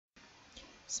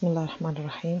Bismillah ar-Rahman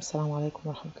ar-Rahim. Assalamu alaikum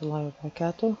wa rahmatullahi wa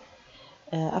barakatuh.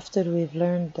 After we've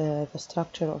learned the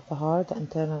structure of the heart, the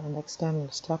internal and external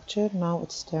structure, now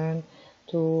it's turn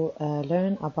to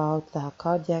learn about the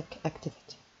cardiac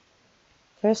activity.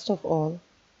 First of all,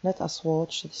 let us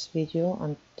watch this video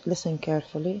and listen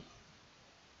carefully.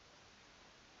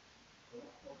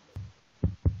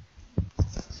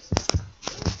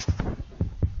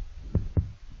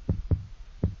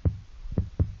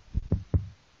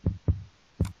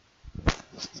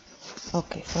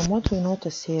 Okay, from what we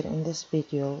notice here in this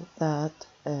video, that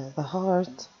the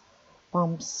heart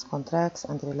pumps, contracts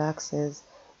and relaxes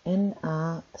in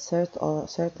a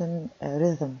certain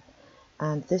rhythm,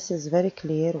 and this is very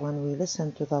clear when we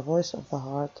listen to the voice of the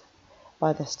heart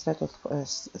by the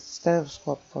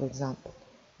stethoscope, for example.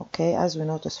 Okay, as we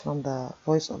notice from the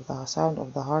voice of the sound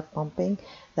of the heart pumping,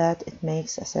 that it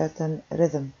makes a certain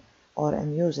rhythm or a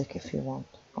music if you want.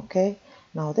 Okay,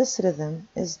 now this rhythm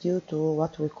is due to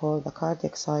what we call the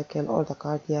cardiac cycle or the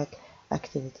cardiac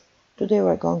activity. Today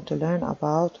we're going to learn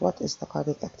about what is the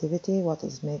cardiac activity, what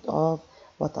is made of,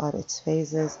 what are its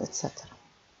phases, etc.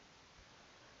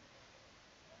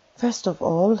 First of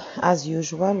all, as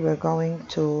usual, we're going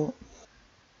to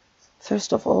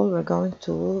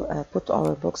put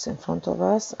our books in front of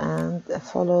us and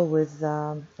follow with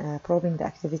probing the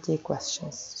activity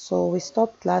questions. So we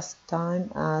stopped last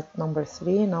time at number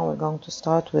 3. Now we're going to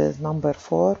start with number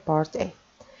 4, part A.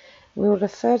 We will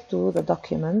refer to the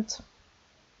document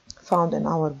found in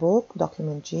our book,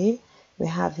 document G. We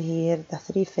have here the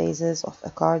 3 phases of a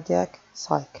cardiac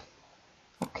cycle.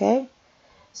 Okay,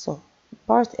 so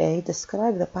part A,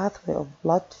 describe the pathway of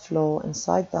blood flow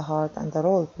inside the heart and the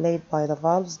role played by the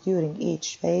valves during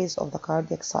each phase of the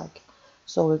cardiac cycle.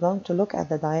 So we're going to look at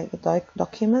the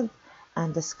document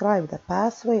and describe the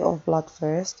pathway of blood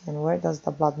first, and where does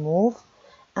the blood move,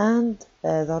 and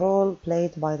the role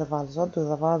played by the valves. What do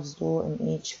the valves do in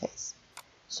each phase?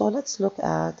 So let's look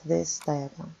at this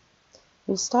diagram.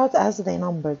 We'll start, as they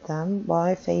numbered them,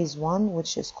 by phase 1,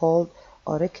 which is called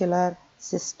Auricular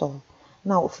Systole.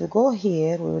 Now if we go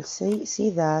here, we will see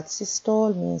that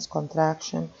systole means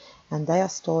contraction and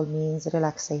diastole means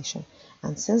relaxation.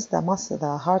 And since the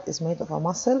heart is made of a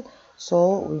muscle,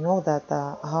 so we know that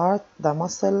the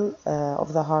muscle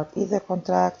of the heart either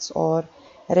contracts or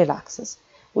relaxes.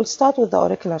 We'll start with the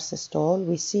auricular systole.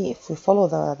 We see, if we follow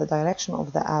the direction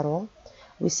of the arrow,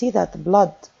 we see that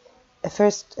blood,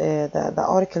 first the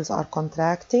auricles are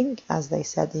contracting, as they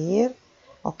said here.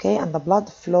 Okay, and the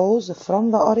blood flows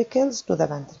from the auricles to the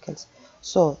ventricles.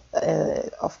 So,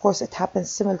 of course, it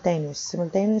happens simultaneously.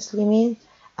 Simultaneously means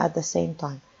at the same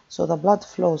time. So the blood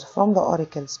flows from the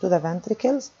auricles to the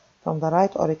ventricles, from the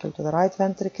right auricle to the right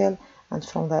ventricle, and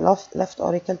from the left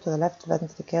auricle to the left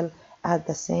ventricle at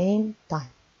the same time.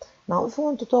 Now, if we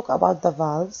want to talk about the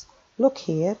valves, look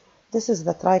here. This is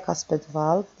the tricuspid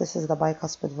valve. This is the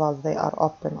bicuspid valve. They are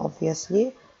open,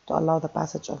 obviously, to allow the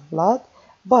passage of blood.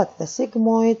 But the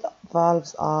sigmoid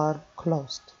valves are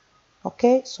closed.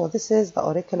 Okay, so this is the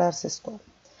auricular systole.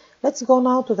 Let's go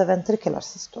now to the ventricular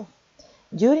systole.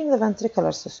 During the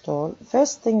ventricular systole,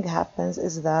 first thing happens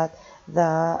is that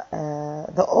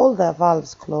all the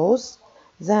valves close,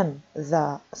 then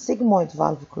the sigmoid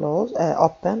valve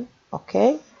open.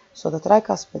 Okay, so the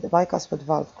tricuspid, bicuspid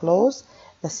valve close,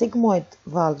 the sigmoid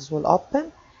valves will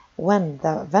open. When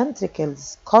the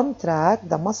ventricles contract,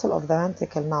 the muscle of the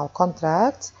ventricle now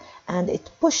contracts, and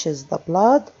it pushes the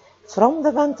blood from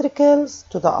the ventricles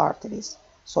to the arteries.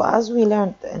 So as we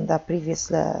learned in the previous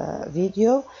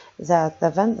video, that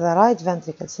the right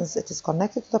ventricle, since it is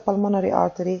connected to the pulmonary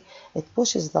artery, it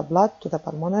pushes the blood to the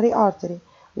pulmonary artery,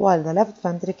 while the left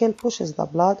ventricle pushes the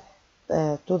blood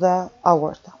to the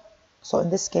aorta. So in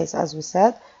this case, as we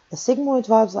said, the sigmoid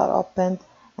valves are opened,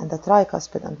 and the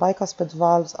tricuspid and bicuspid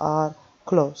valves are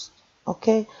closed.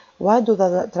 Okay, why do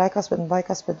the tricuspid and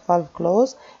bicuspid valve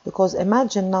close? Because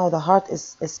imagine now the heart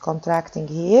is contracting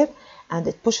here and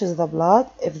it pushes the blood.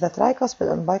 If the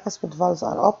tricuspid and bicuspid valves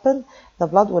are open, the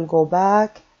blood will go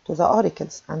back to the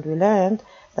auricles, and we learned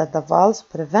that the valves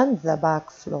prevent the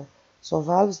backflow. So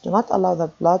valves do not allow the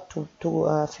blood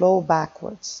to flow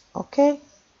backwards. Okay,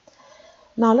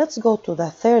 now let's go to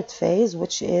the third phase,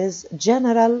 which is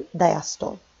general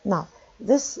diastole. Now,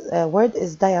 this word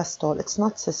is diastole, it's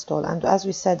not systole. And as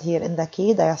we said here in the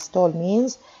key, diastole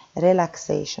means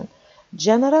relaxation.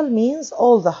 General means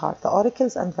all the heart, the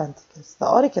auricles and ventricles. The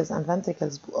auricles and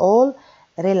ventricles all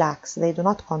relax, they do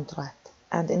not contract.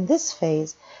 And in this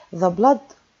phase, the blood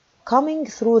coming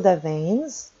through the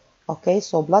veins, okay,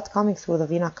 so blood coming through the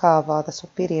vena cava, the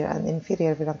superior and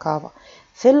inferior vena cava,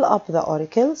 fill up the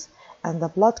auricles, and the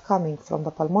blood coming from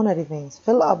the pulmonary veins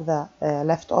fill up the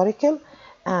left auricle,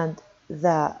 and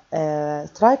the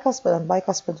tricuspid and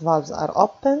bicuspid valves are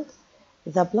opened,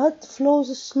 the blood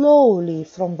flows slowly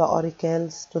from the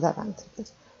auricles to the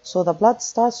ventricles. So the blood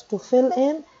starts to fill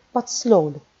in, but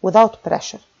slowly, without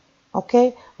pressure.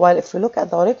 Okay, while if you look at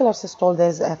the auricular systole,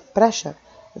 there's a pressure.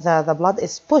 The blood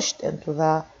is pushed into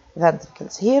the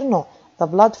ventricles. Here, no. The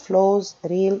blood flows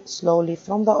real slowly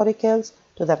from the auricles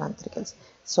to the ventricles.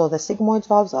 So the sigmoid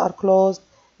valves are closed,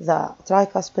 the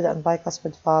tricuspid and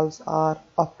bicuspid valves are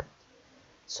open.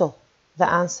 So the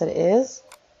answer is,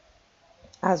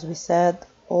 as we said,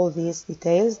 all these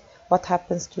details, what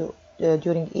happens to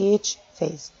during each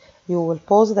phase. You will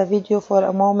pause the video for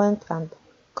a moment and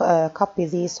copy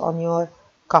these on your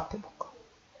copybook.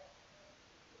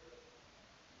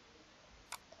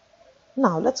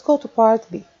 Now let's go to part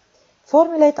B.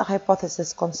 Formulate a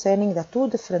hypothesis concerning the two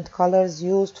different colors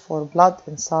used for blood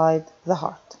inside the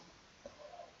heart.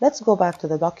 Let's go back to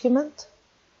the document.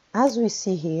 As we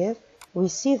see here, we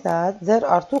see that there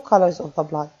are two colors of the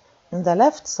blood. On the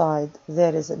left side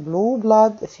there is blue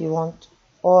blood, if you want,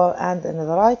 and on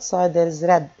the right side there is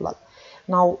red blood.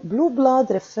 Now blue blood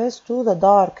refers to the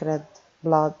dark red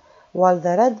blood, while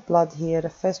the red blood here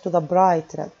refers to the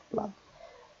bright red blood.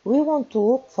 We want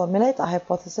to formulate a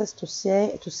hypothesis to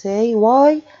say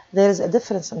why there is a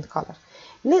difference in color.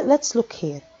 Let's look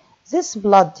here. This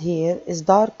blood here is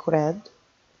dark red.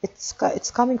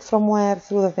 It's coming from where?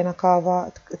 Through the vena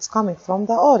cava. It's coming from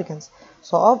the organs.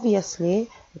 So obviously,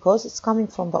 because it's coming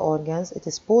from the organs, it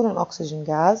is poor in oxygen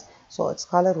gas, so its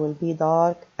color will be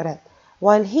dark red.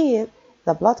 While here,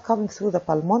 the blood coming through the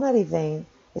pulmonary vein,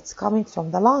 it's coming from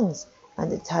the lungs,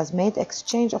 and it has made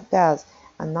exchange of gas,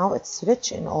 and now it's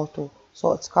rich in O2,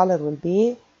 so its color will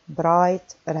be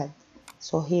bright red.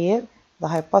 So here, the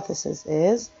hypothesis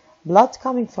is blood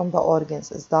coming from the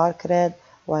organs is dark red,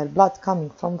 while blood coming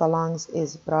from the lungs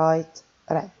is bright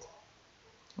red.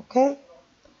 Okay?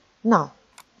 Now,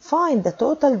 find the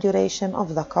total duration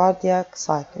of the cardiac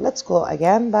cycle. Let's go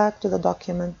again back to the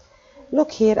document.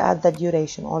 Look here at the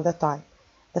duration or the time.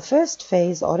 The first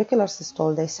phase, auricular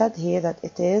systole, they said here that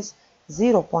it is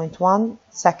 0.1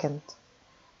 second.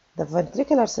 The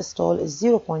ventricular systole is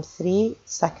 0.3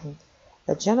 second.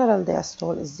 The general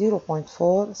diastole is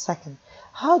 0.4 second.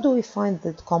 How do we find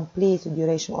the complete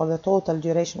duration or the total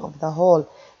duration of the whole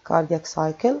cardiac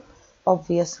cycle?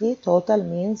 Obviously, total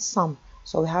means sum.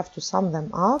 So we have to sum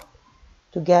them up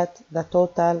to get the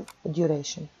total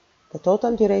duration. The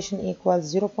total duration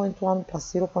equals 0.1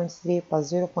 plus 0.3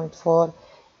 plus 0.4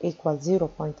 equals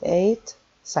 0.8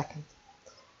 seconds.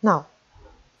 Now,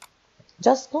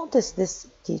 just notice this,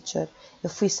 teacher.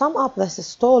 If we sum up the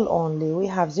systole only, we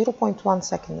have 0.1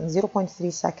 second and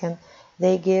 0.3 second.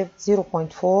 They give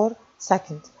 0.4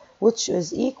 seconds, which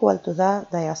is equal to the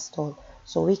diastole.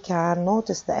 So we can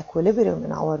notice the equilibrium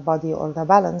in our body, or the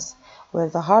balance, where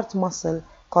the heart muscle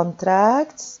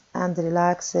contracts and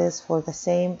relaxes for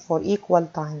equal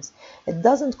times. It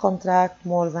doesn't contract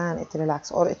more than it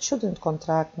relaxes, or it shouldn't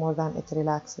contract more than it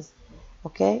relaxes,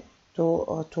 okay,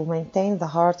 to maintain the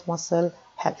heart muscle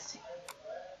healthy.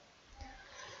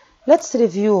 Let's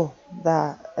review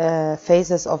the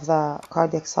phases of the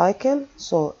cardiac cycle.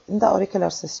 So in the auricular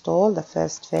systole, the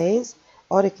first phase,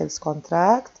 auricles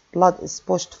contract, blood is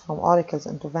pushed from auricles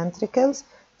into ventricles,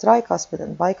 tricuspid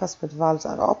and bicuspid valves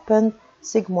are opened,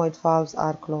 sigmoid valves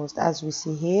are closed. As we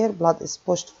see here, blood is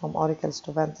pushed from auricles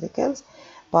to ventricles,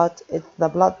 but the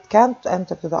blood can't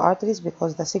enter to the arteries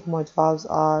because the sigmoid valves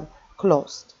are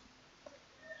closed.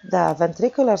 The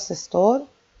ventricular systole,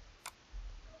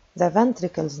 the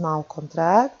ventricles now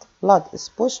contract, blood is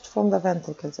pushed from the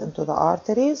ventricles into the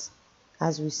arteries.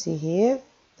 As we see here,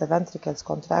 the ventricles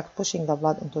contract, pushing the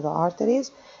blood into the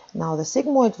arteries. Now the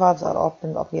sigmoid valves are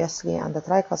opened, obviously, and the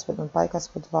tricuspid and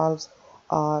bicuspid valves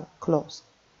are closed.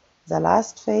 The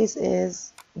last phase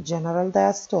is general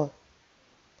diastole.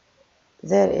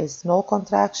 There is no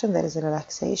contraction, there is a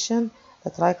relaxation.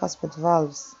 The tricuspid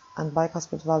valves and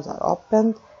bicuspid valves are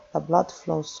opened. The blood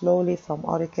flows slowly from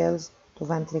auricles to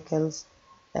ventricles,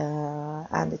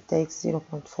 and it takes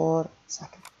 0.4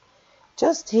 seconds.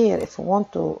 Just here, if we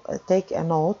want to take a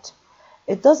note,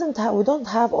 we don't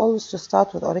have always to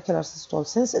start with auricular systole.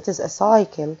 Since it is a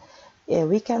cycle,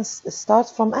 we can start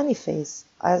from any phase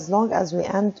as long as we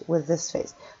end with this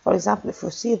phase. For example, if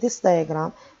you see this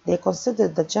diagram, they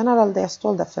considered the general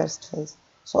diastole the first phase.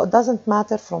 So it doesn't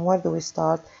matter from where do we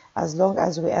start as long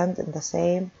as we end in the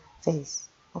same phase.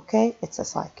 Okay, it's a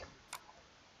cycle.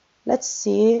 Let's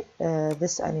see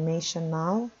this animation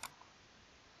now.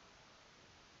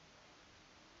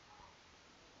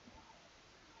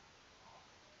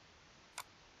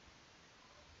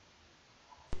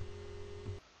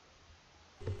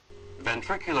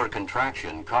 Ventricular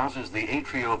contraction causes the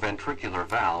atrioventricular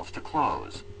valves to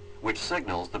close, which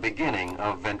signals the beginning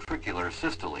of ventricular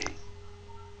systole.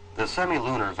 The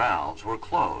semilunar valves were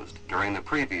closed during the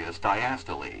previous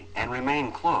diastole and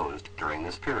remain closed during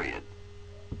this period.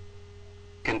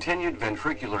 Continued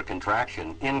ventricular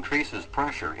contraction increases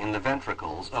pressure in the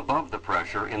ventricles above the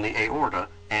pressure in the aorta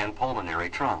and pulmonary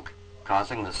trunk,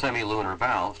 causing the semilunar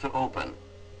valves to open.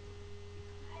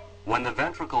 When the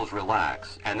ventricles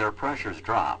relax and their pressures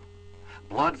drop,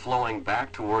 blood flowing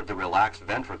back toward the relaxed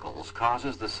ventricles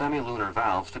causes the semilunar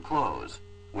valves to close,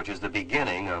 which is the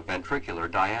beginning of ventricular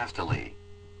diastole.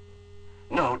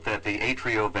 Note that the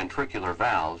atrioventricular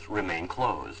valves remain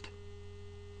closed.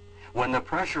 When the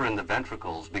pressure in the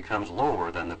ventricles becomes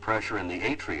lower than the pressure in the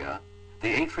atria,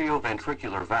 the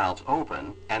atrioventricular valves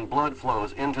open and blood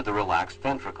flows into the relaxed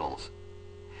ventricles.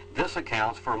 This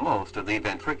accounts for most of the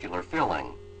ventricular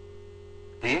filling.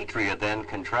 The atria then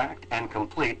contract and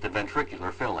complete the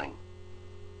ventricular filling.